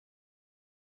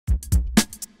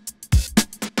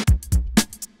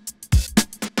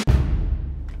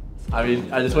I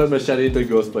mean, I just went machete into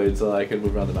ghost blade so I could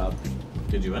move around the map.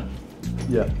 Did you win?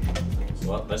 Yeah.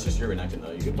 Well, that's just your Renekton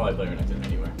though. You could probably play Renekton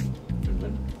anywhere. Could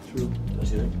win. True.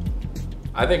 Don't you think?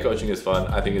 I think coaching is fun.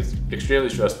 I think it's extremely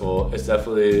stressful. It's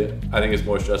definitely, I think it's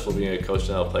more stressful being a coach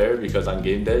than a player because on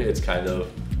game day, it's kind of,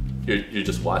 you're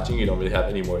just watching, you don't really have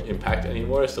any more impact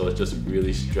anymore, so it's just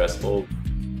really stressful.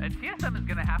 And TSM is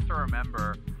going to have to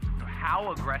remember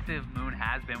how aggressive Moon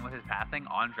has been with his passing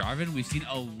on Jarvan. We've seen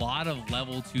a lot of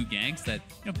level 2 ganks that,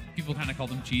 you know, people kind of call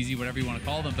them cheesy, whatever you want to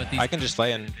call them, but these... I can just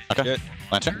play and okay. do it.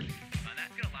 Lantern.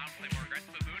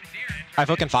 I have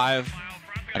hook in 5.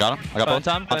 I got him. I got both.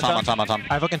 On Tom.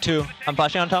 I have hook in 2. I'm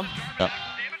flashing on Tom. Yeah.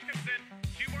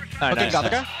 Alright, nice. Got the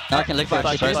guy? No, I can lick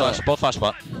flash. Both flash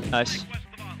spot. Nice.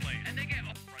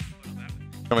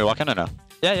 Can we walk in or no?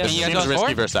 Yeah, yeah. Seems risky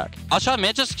forward? versus Zach. I'll shot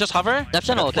mid, just hover. Left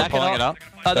channel, okay. Pulling it out.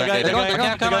 They're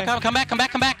going. Come back.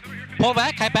 Pull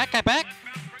back, kite back.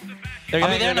 I'll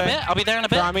be there in a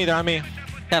bit. They're on me.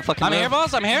 Can't fucking move. I'm here,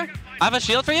 boss. I'm here. I have a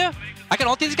shield for you. I can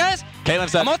ult these guys.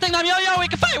 Caitlin's dead. I'm ulting them. Yo, we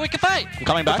can fight. I'm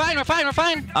coming back. We're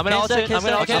fine. I'm gonna ult it.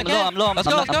 I'm low. Let's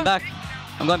go. I'm back.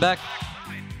 I'm going back.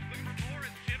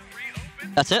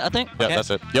 That's it, I think. Yeah, that's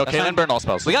it. Yo, Caitlin, burn all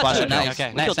spells. We got Flash two. it. Nice.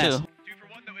 Okay, nice.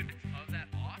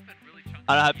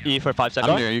 I don't have E for 5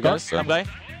 seconds. I'm near you guys. I'm going.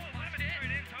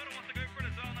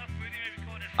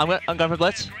 I'm going for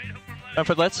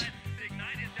blitz.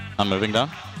 I'm moving down.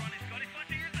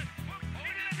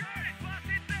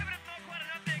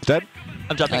 Dead.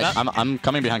 I'm jumping up. I'm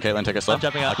coming behind Caitlin. Take it slow. I'm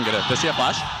jumping up. I can get it. Does she have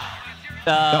flash?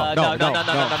 No.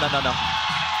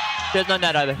 There's no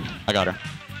net either. I got her.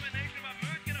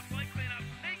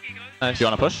 Nice. Do you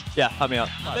want to push? Yeah, help me out.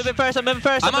 Moving first. I'm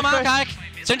on my hike.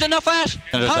 Syndra, no flash.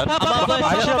 I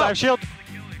have shield.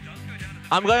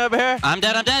 I'm going over here. I'm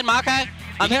dead. Maokai.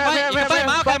 I'm here.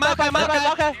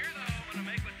 Maokai.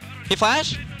 You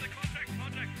flash?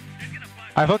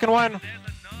 I have hook in 1.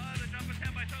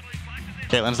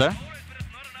 Caitlin's there.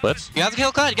 Blitz. You have to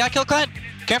kill Clyde.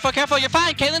 Careful. You're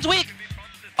fine. Caitlin's weak.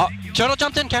 Oh, Turtle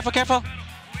jumped in. Careful.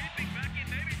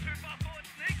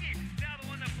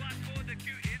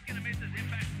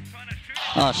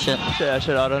 Oh shit. I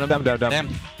should auto him. Damn.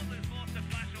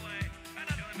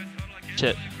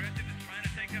 Shit.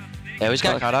 Yeah, we just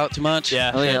got caught out too much.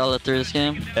 Yeah. We all through this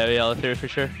game. Yeah, we all through for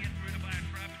sure.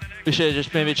 We should have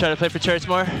just maybe try to play for turrets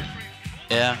more.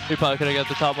 Yeah. We probably could have got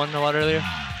the top one a lot earlier.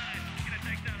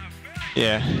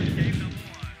 Yeah.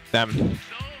 Them.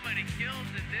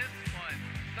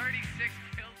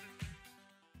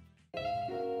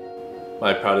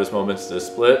 My proudest moments this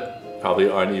split probably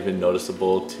aren't even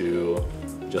noticeable to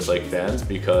just like fans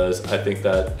because I think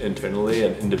that internally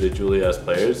and individually as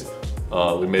players,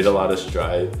 we made a lot of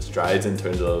strides in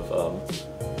terms of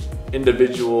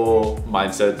individual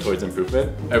mindset towards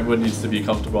improvement. Everyone needs to be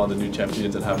comfortable on the new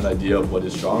champions and have an idea of what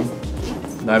is strong.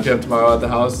 9 p.m. tomorrow at the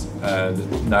house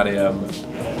and 9 a.m.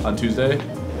 on Tuesday,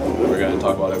 we're going to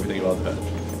talk about everything about the bench.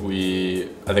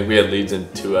 I think we had leads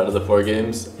in 2 out of the 4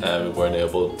 games and we weren't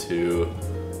able to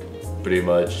pretty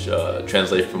much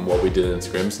translate from what we did in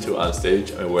scrims to on stage,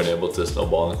 and we weren't able to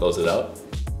snowball and close it out.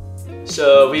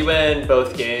 So we win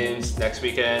both games next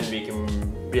weekend.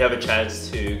 We have a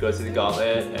chance to go to the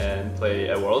Gauntlet and play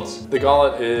at Worlds. The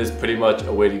Gauntlet is pretty much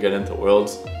a way to get into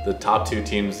Worlds. The top 2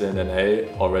 teams in NA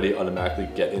already automatically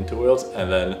get into Worlds, and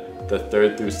then the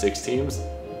 3rd through 6 teams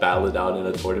battle it out in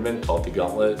a tournament called the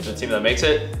Gauntlet. The team that makes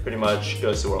it pretty much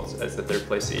goes to Worlds as the 3rd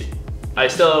place seed. I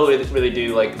still really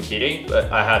do like competing, but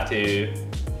I have to,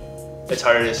 it's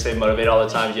harder to stay motivated all the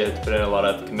time. You have to put in a lot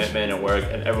of commitment and work,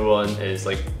 and everyone is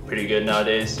like pretty good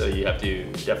nowadays, so you have to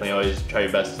definitely always try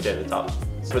your best to stay at the top.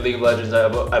 For League of Legends,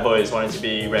 I've always wanted to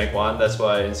be rank 1. That's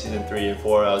why in season 3 and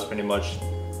 4, I was pretty much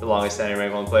the longest standing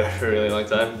rank 1 player for a really long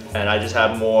time. And I just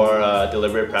have more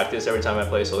deliberate practice every time I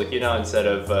play solo queue now instead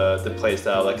of the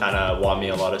playstyle that kind of won me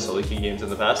a lot of solo queue games in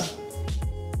the past.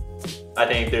 I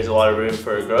think there's a lot of room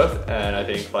for growth, and I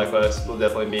think FlyQuest will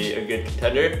definitely be a good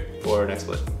contender for next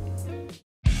split.